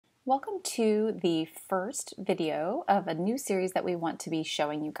Welcome to the first video of a new series that we want to be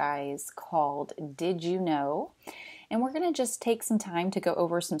showing you guys called Did You Know? And we're going to just take some time to go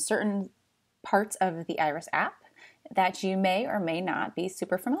over some certain parts of the Iris app that you may or may not be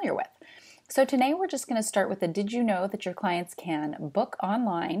super familiar with. So today we're just going to start with the Did You Know that your clients can book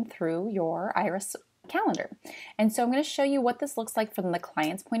online through your Iris calendar. And so I'm going to show you what this looks like from the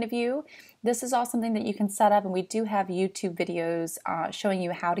client's point of view. This is all something that you can set up, and we do have YouTube videos showing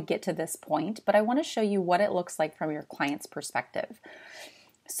you how to get to this point, but I want to show you what it looks like from your client's perspective.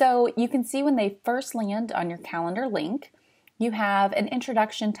 So you can see when they first land on your calendar link, you have an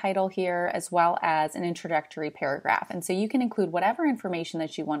introduction title here as well as an introductory paragraph. And so you can include whatever information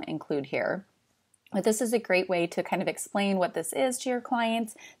that you want to include here. But this is a great way to kind of explain what this is to your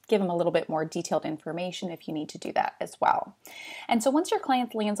clients, give them a little bit more detailed information if you need to do that as well. And so once your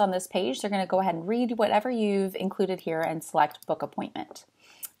client lands on this page, they're going to go ahead and read whatever you've included here and select book appointment.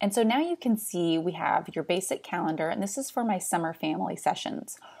 And so now you can see we have your basic calendar, and this is for my summer family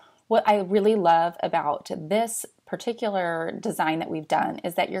sessions. What I really love about this particular design that we've done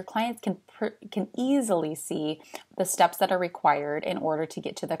is that your clients can easily see the steps that are required in order to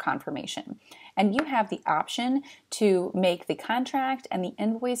get to the confirmation. And you have the option to make the contract and the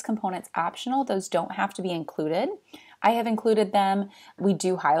invoice components optional. Those don't have to be included. I have included them. We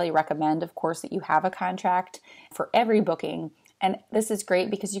do highly recommend, of course, that you have a contract for every booking. And this is great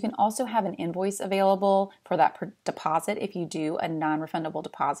because you can also have an invoice available for that deposit if you do a non-refundable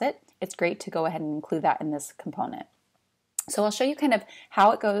deposit. It's great to go ahead and include that in this component. So I'll show you kind of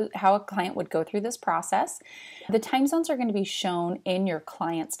how a client would go through this process. The time zones are going to be shown in your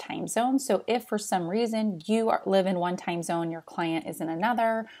client's time zone. So if for some reason you live in one time zone, your client is in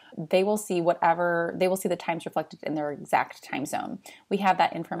another, they will see the times reflected in their exact time zone. We have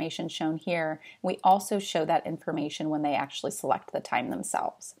that information shown here. We also show that information when they actually select the time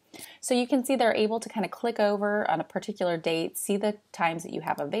themselves. So you can see they're able to kind of click over on a particular date, see the times that you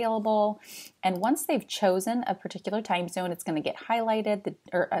have available, and once they've chosen a particular time zone, it's going to get highlighted,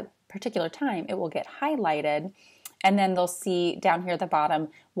 or a particular time, it will get highlighted, and then they'll see down here at the bottom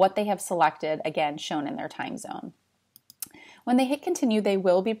what they have selected, again, shown in their time zone. When they hit continue, they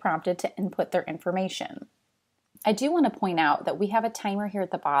will be prompted to input their information. I do want to point out that we have a timer here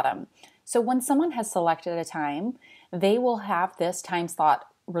at the bottom. So when someone has selected a time, they will have this time slot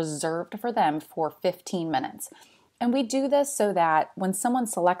reserved for them for 15 minutes. And we do this so that when someone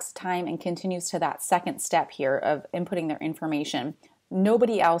selects time and continues to that second step here of inputting their information,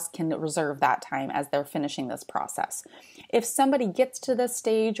 nobody else can reserve that time as they're finishing this process. If somebody gets to this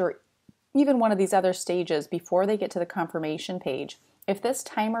stage or even one of these other stages before they get to the confirmation page, if this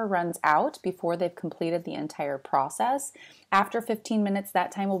timer runs out before they've completed the entire process, after 15 minutes,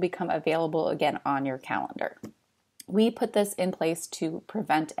 that time will become available again on your calendar. We put this in place to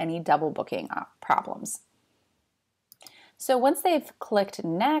prevent any double booking problems. So once they've clicked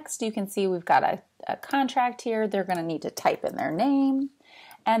next, you can see we've got a contract here. They're going to need to type in their name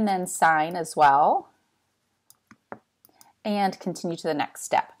and then sign as well and continue to the next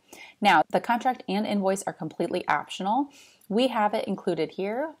step. Now, the contract and invoice are completely optional. We have it included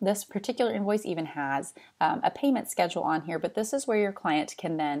here. This particular invoice even has a payment schedule on here, but this is where your client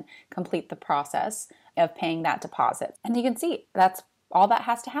can then complete the process of paying that deposit. And you can see that's all that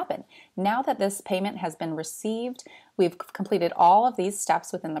has to happen. Now that this payment has been received, we've completed all of these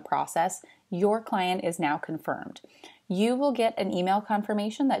steps within the process, your client is now confirmed. You will get an email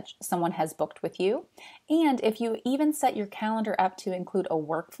confirmation that someone has booked with you. And if you even set your calendar up to include a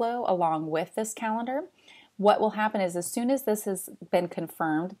workflow along with this calendar, what will happen is as soon as this has been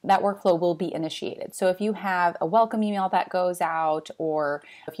confirmed, that workflow will be initiated. So if you have a welcome email that goes out, or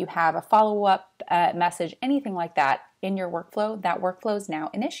if you have a follow-up message, anything like that in your workflow, that workflow is now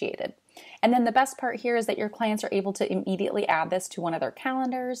initiated. And then the best part here is that your clients are able to immediately add this to one of their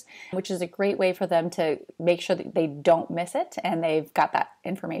calendars, which is a great way for them to make sure that they don't miss it and they've got that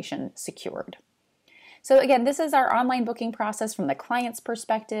information secured. So again, this is our online booking process from the client's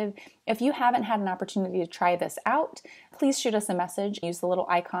perspective. If you haven't had an opportunity to try this out, please shoot us a message. Use the little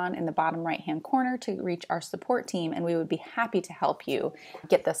icon in the bottom right-hand corner to reach our support team, and we would be happy to help you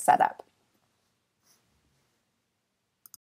get this set up.